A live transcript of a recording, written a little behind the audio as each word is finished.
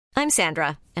I'm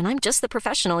Sandra, and I'm just the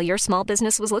professional your small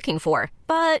business was looking for.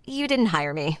 But you didn't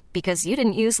hire me because you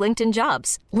didn't use LinkedIn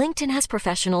Jobs. LinkedIn has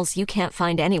professionals you can't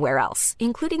find anywhere else,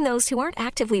 including those who aren't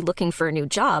actively looking for a new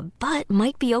job, but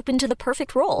might be open to the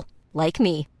perfect role, like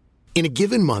me. In a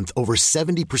given month, over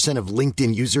 70% of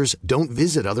LinkedIn users don't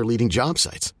visit other leading job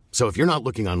sites. So if you're not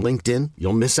looking on LinkedIn,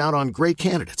 you'll miss out on great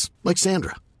candidates like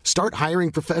Sandra. Start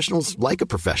hiring professionals like a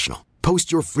professional.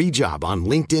 Post your free job on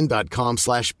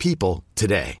linkedin.com/people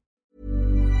today.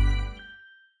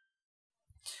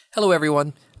 Hello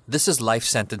everyone, this is Life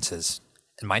Sentences,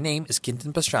 and my name is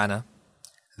Quintin Pastrana.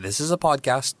 This is a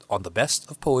podcast on the best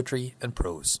of poetry and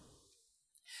prose.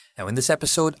 Now in this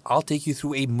episode, I'll take you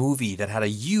through a movie that had a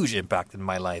huge impact in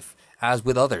my life, as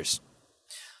with others.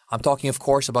 I'm talking, of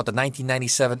course, about the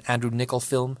 1997 Andrew Niccol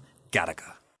film,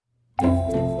 Gattaca.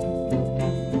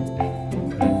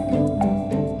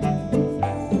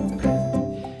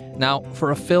 Now,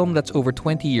 for a film that's over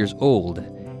 20 years old,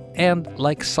 and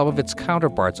like some of its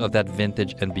counterparts of that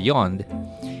vintage and beyond,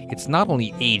 it's not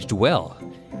only aged well,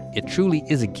 it truly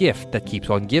is a gift that keeps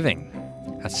on giving,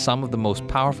 as some of the most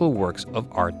powerful works of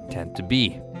art tend to be.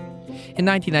 In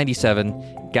 1997,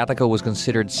 Gattaca was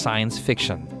considered science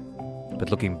fiction.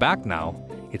 But looking back now,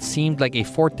 it seemed like a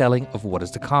foretelling of what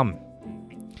is to come.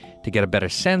 To get a better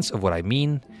sense of what I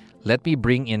mean, let me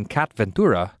bring in Kat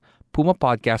Ventura, Puma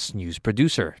Podcast's news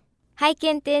producer. Hi,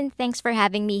 Quintin. Thanks for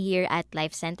having me here at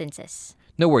Life Sentences.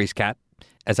 No worries, Kat.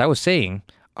 As I was saying,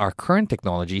 our current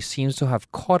technology seems to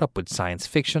have caught up with science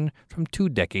fiction from 2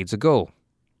 decades ago.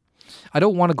 I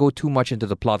don't want to go too much into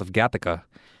the plot of Gattaca,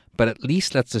 but at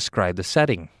least let's describe the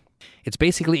setting. It's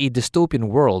basically a dystopian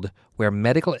world where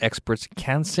medical experts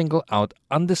can single out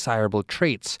undesirable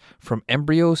traits from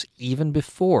embryos even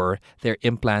before they're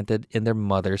implanted in their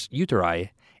mother's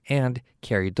uteri and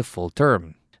carried to full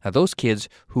term. Now, those kids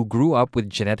who grew up with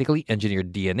genetically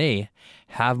engineered DNA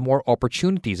have more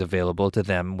opportunities available to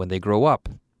them when they grow up,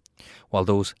 while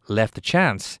those left to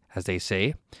chance, as they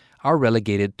say, are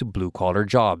relegated to blue-collar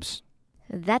jobs.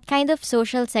 That kind of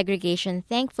social segregation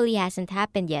thankfully hasn't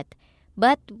happened yet,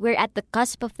 but we're at the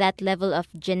cusp of that level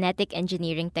of genetic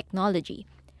engineering technology.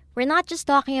 We're not just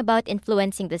talking about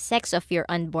influencing the sex of your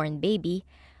unborn baby,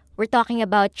 we're talking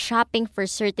about shopping for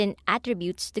certain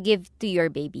attributes to give to your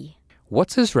baby.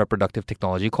 What's this reproductive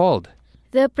technology called?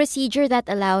 The procedure that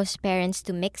allows parents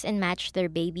to mix and match their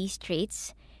baby's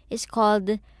traits is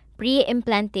called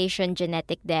pre-implantation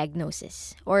genetic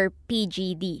diagnosis, or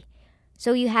PGD.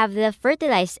 So you have the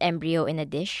fertilized embryo in a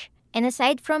dish, and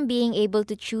aside from being able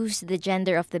to choose the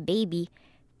gender of the baby,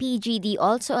 PGD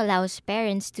also allows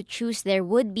parents to choose their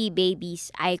would-be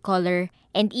baby's eye color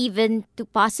and even to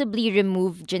possibly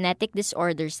remove genetic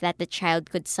disorders that the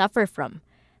child could suffer from.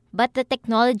 But the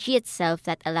technology itself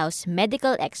that allows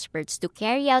medical experts to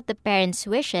carry out the parents'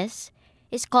 wishes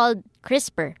is called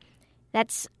CRISPR.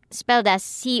 That's spelled as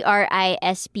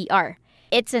CRISPR.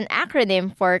 It's an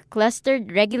acronym for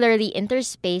Clustered Regularly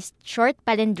Interspaced Short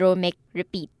Palindromic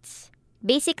Repeats.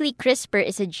 Basically, CRISPR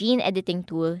is a gene editing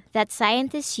tool that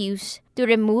scientists use to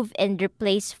remove and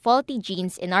replace faulty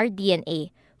genes in our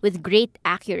DNA with great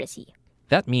accuracy.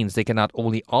 That means they can not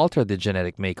only alter the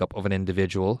genetic makeup of an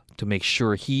individual to make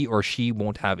sure he or she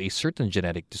won't have a certain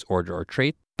genetic disorder or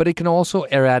trait, but it can also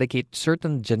eradicate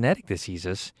certain genetic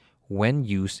diseases when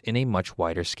used in a much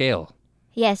wider scale.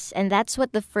 Yes, and that's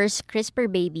what the first CRISPR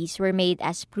babies were made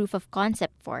as proof of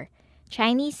concept for.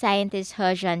 Chinese scientist He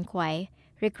Jiankui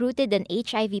recruited an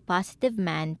HIV-positive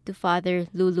man to father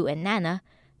Lulu and Nana,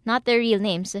 not their real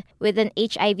names, with an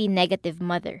HIV-negative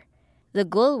mother. The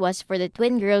goal was for the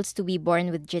twin girls to be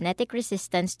born with genetic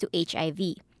resistance to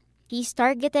HIV. He's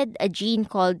targeted a gene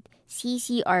called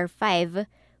CCR5,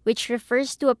 which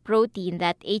refers to a protein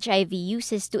that HIV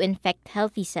uses to infect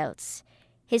healthy cells.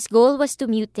 His goal was to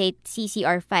mutate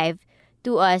CCR5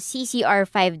 to a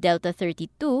CCR5 delta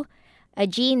 32, a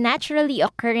gene naturally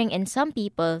occurring in some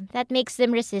people that makes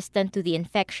them resistant to the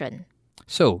infection.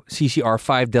 So,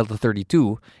 CCR5 delta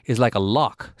 32 is like a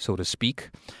lock, so to speak,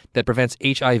 that prevents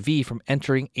HIV from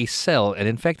entering a cell and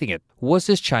infecting it. Was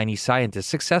this Chinese scientist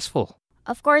successful?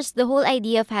 Of course, the whole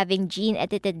idea of having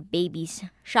gene-edited babies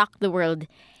shocked the world.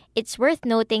 It's worth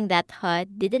noting that He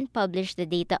didn't publish the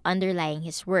data underlying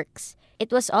his works.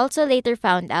 It was also later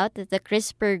found out that the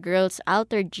CRISPR girls'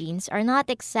 altered genes are not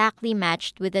exactly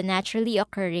matched with the naturally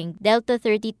occurring delta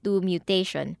 32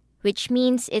 mutation, which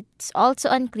means it's also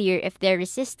unclear if they're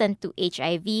resistant to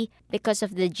HIV because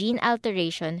of the gene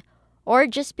alteration or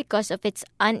just because of its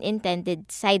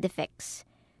unintended side effects.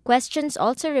 Questions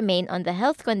also remain on the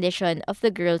health condition of the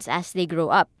girls as they grow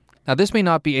up. Now, this may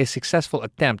not be a successful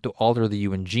attempt to alter the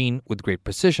human gene with great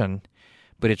precision,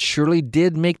 but it surely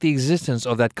did make the existence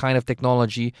of that kind of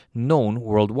technology known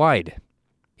worldwide.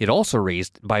 It also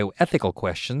raised bioethical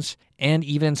questions and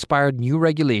even inspired new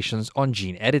regulations on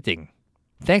gene editing.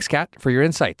 Thanks, Kat, for your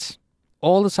insights.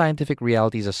 All the scientific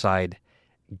realities aside,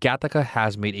 Gattaca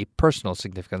has made a personal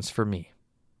significance for me.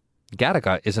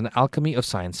 Gattaca is an alchemy of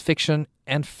science fiction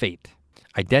and fate.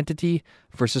 Identity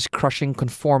versus crushing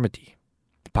conformity.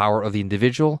 The power of the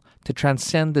individual to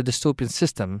transcend the dystopian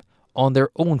system on their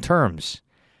own terms,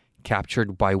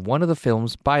 captured by one of the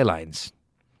film's bylines,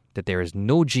 that there is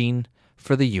no gene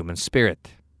for the human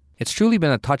spirit. It's truly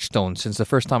been a touchstone since the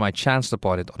first time I chanced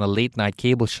upon it on a late-night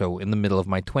cable show in the middle of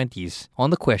my 20s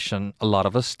on the question a lot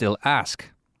of us still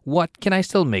ask: what can I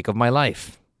still make of my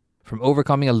life? From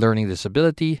overcoming a learning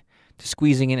disability, to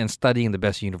squeezing in and studying the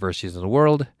best universities in the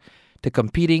world, to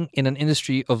competing in an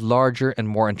industry of larger and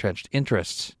more entrenched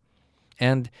interests,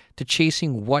 and to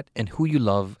chasing what and who you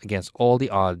love against all the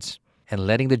odds and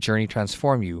letting the journey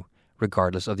transform you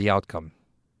regardless of the outcome.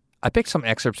 I picked some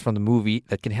excerpts from the movie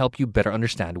that can help you better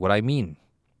understand what I mean.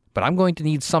 But I'm going to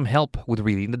need some help with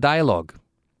reading the dialogue.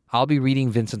 I'll be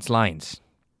reading Vincent's lines.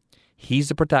 He's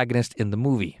the protagonist in the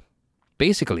movie.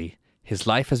 Basically, his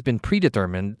life has been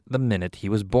predetermined the minute he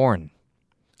was born.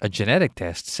 A genetic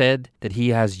test said that he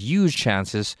has huge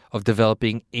chances of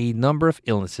developing a number of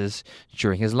illnesses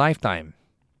during his lifetime,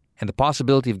 and the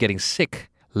possibility of getting sick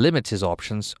limits his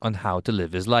options on how to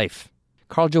live his life.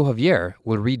 Carl Joe Javier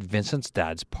will read Vincent's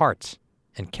dad's parts,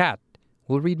 and Kat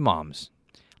will read Mom's.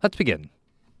 Let's begin.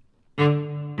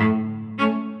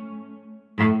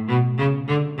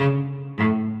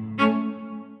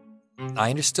 I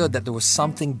understood that there was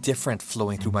something different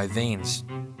flowing through my veins,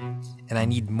 and I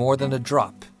need more than a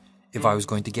drop if I was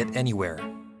going to get anywhere.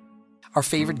 Our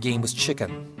favorite game was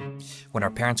chicken. When our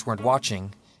parents weren't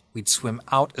watching, we'd swim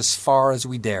out as far as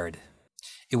we dared.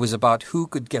 It was about who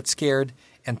could get scared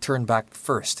and turn back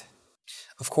first.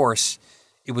 Of course,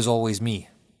 it was always me.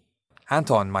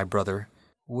 Anton, my brother,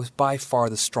 was by far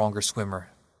the stronger swimmer,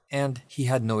 and he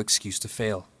had no excuse to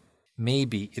fail.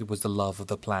 Maybe it was the love of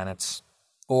the planets,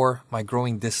 or my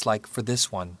growing dislike for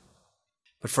this one.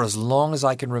 But for as long as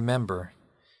I can remember,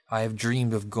 I have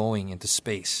dreamed of going into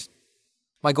space.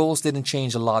 My goals didn't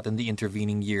change a lot in the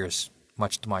intervening years,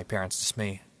 much to my parents'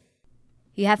 dismay.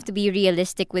 You have to be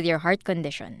realistic with your heart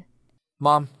condition.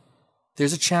 Mom,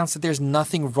 there's a chance that there's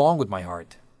nothing wrong with my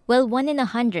heart. Well, 1 in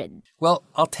 100. Well,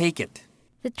 I'll take it.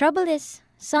 The trouble is,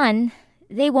 son,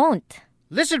 they won't.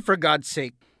 Listen, for God's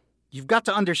sake. You've got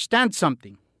to understand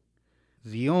something.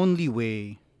 The only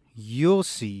way you'll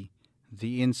see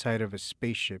the inside of a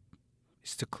spaceship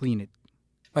is to clean it.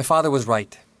 My father was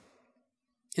right.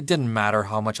 It didn't matter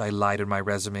how much I lied in my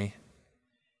resume.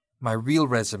 My real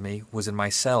resume was in my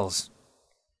cells.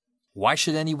 Why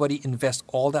should anybody invest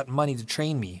all that money to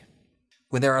train me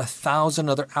when there are 1,000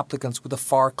 other applicants with a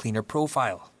far cleaner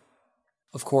profile?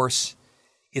 Of course,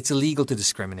 it's illegal to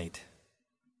discriminate.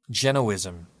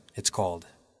 Genoism, it's called.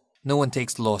 No one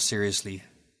takes the law seriously.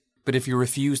 But if you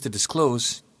refuse to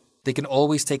disclose, they can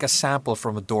always take a sample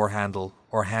from a door handle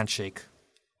or handshake.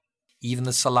 Even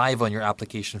the saliva on your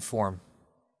application form.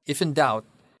 If in doubt,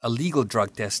 a legal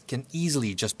drug test can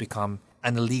easily just become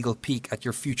an illegal peek at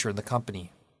your future in the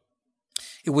company.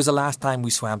 It was the last time we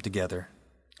swam together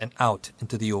and out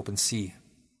into the open sea.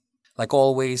 Like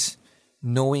always,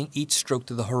 knowing each stroke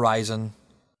to the horizon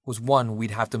was one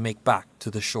we'd have to make back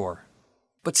to the shore.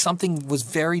 But something was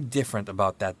very different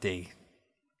about that day.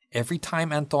 Every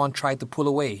time Anton tried to pull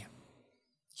away,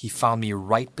 he found me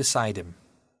right beside him.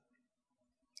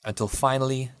 Until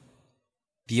finally,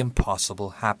 the impossible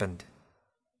happened.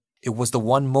 It was the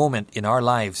one moment in our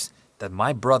lives that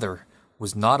my brother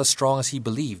was not as strong as he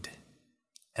believed,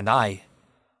 and I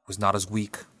was not as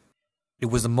weak. It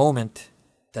was the moment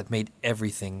that made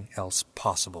everything else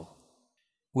possible.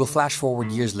 We'll flash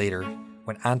forward years later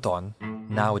when Anton,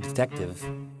 now a detective,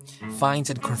 finds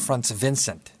and confronts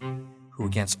Vincent, who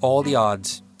against all the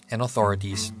odds and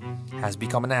authorities has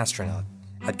become an astronaut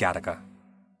at Gattaca.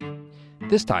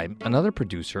 This time, another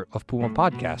producer of Puma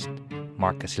Podcast,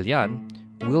 Mark Casillan,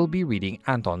 will be reading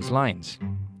Anton's lines.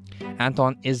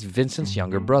 Anton is Vincent's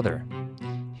younger brother.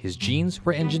 His genes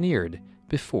were engineered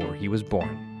before he was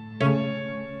born.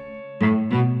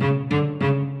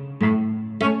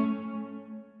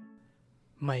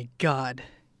 My God,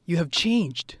 you have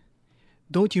changed.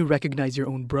 Don't you recognize your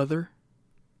own brother?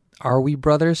 Are we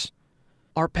brothers?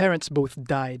 Our parents both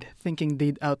died thinking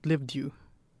they'd outlived you.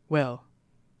 Well,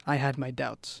 I had my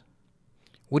doubts.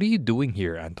 What are you doing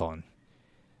here, Anton?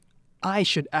 I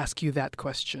should ask you that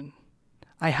question.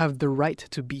 I have the right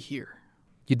to be here.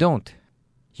 You don't.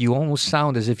 You almost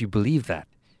sound as if you believe that.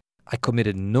 I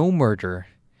committed no murder,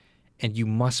 and you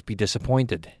must be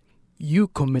disappointed. You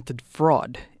committed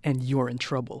fraud, and you're in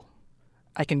trouble.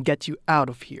 I can get you out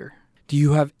of here. Do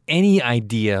you have any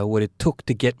idea what it took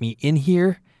to get me in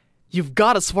here? You've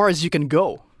got as far as you can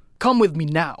go. Come with me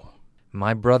now.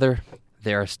 My brother,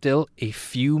 there are still a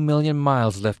few million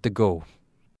miles left to go.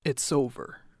 It's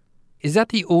over. Is that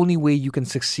the only way you can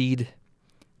succeed?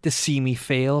 To see me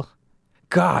fail?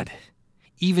 God,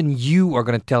 even you are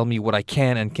going to tell me what I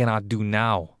can and cannot do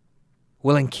now.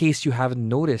 Well, in case you haven't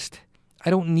noticed, I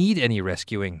don't need any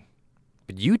rescuing.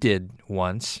 But you did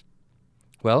once.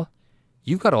 Well,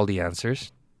 you've got all the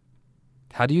answers.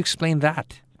 How do you explain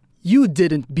that? You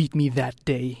didn't beat me that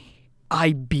day.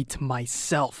 I beat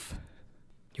myself.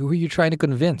 Who are you trying to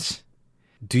convince?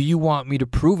 Do you want me to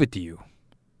prove it to you?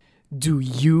 Do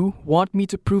you want me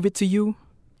to prove it to you?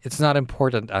 It's not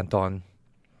important, Anton.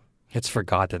 It's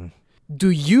forgotten. Do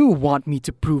you want me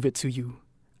to prove it to you?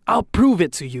 I'll prove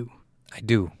it to you. I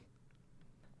do.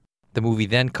 The movie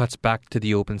then cuts back to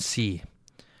the open sea,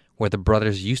 where the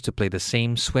brothers used to play the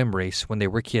same swim race when they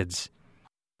were kids.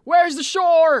 Where's the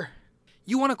shore?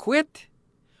 You want to quit?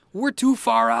 We're too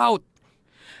far out.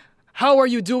 How are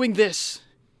you doing this?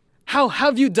 How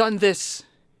have you done this?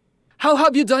 How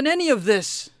have you done any of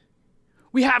this?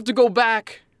 We have to go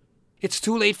back. It's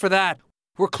too late for that.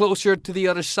 We're closer to the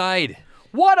other side.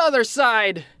 What other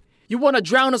side? You want to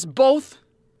drown us both?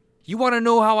 You want to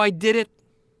know how I did it?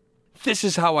 This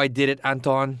is how I did it,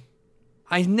 Anton.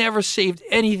 I never saved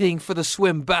anything for the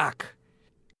swim back.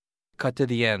 Cut to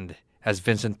the end as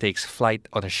Vincent takes flight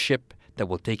on a ship that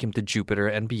will take him to Jupiter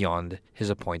and beyond his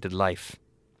appointed life.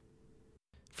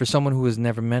 For someone who was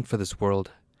never meant for this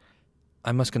world,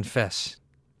 I must confess,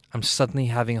 I'm suddenly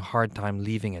having a hard time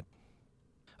leaving it.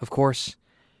 Of course,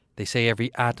 they say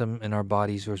every atom in our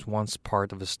bodies was once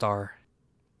part of a star.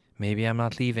 Maybe I'm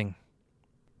not leaving.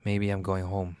 Maybe I'm going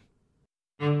home.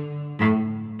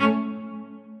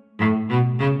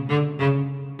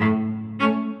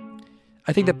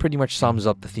 I think that pretty much sums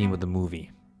up the theme of the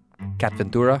movie. Kat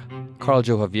Ventura, Carl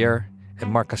Joe Javier,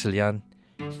 and Mark Casillan,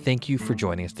 thank you for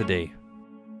joining us today.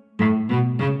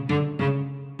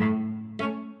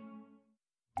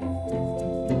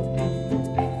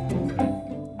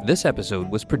 This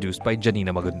episode was produced by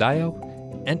Janina Magundayo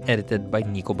and edited by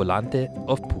Nico Bolante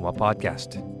of Puma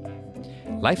Podcast.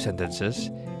 Life Sentences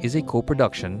is a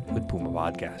co-production with Puma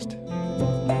Podcast.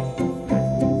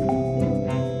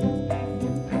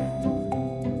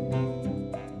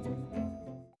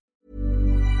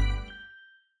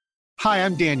 Hi,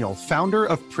 I'm Daniel, founder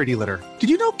of Pretty Litter. Did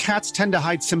you know cats tend to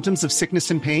hide symptoms of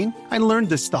sickness and pain? I learned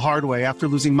this the hard way after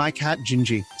losing my cat,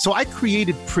 Gingy. So I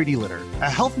created Pretty Litter, a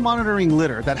health monitoring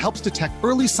litter that helps detect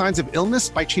early signs of illness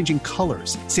by changing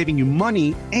colors, saving you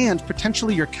money and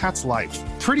potentially your cat's life.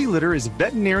 Pretty Litter is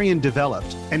veterinarian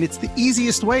developed, and it's the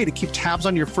easiest way to keep tabs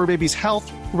on your fur baby's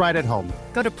health right at home.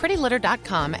 Go to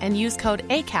prettylitter.com and use code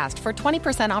ACAST for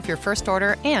 20% off your first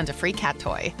order and a free cat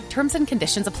toy. Terms and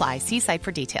conditions apply. See site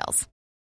for details.